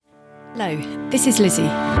Hello, this is Lizzie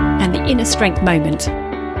and the Inner Strength Moment.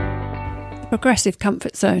 The progressive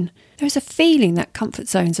comfort zone. There is a feeling that comfort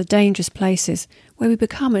zones are dangerous places where we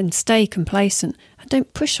become and stay complacent and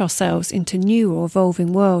don't push ourselves into new or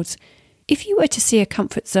evolving worlds. If you were to see a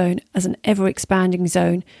comfort zone as an ever-expanding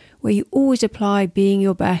zone where you always apply being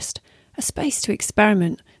your best, a space to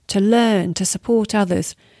experiment, to learn, to support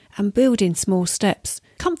others, and build in small steps.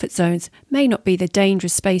 Comfort zones may not be the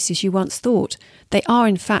dangerous spaces you once thought. They are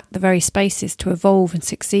in fact the very spaces to evolve and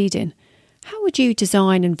succeed in. How would you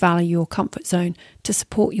design and value your comfort zone to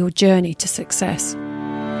support your journey to success?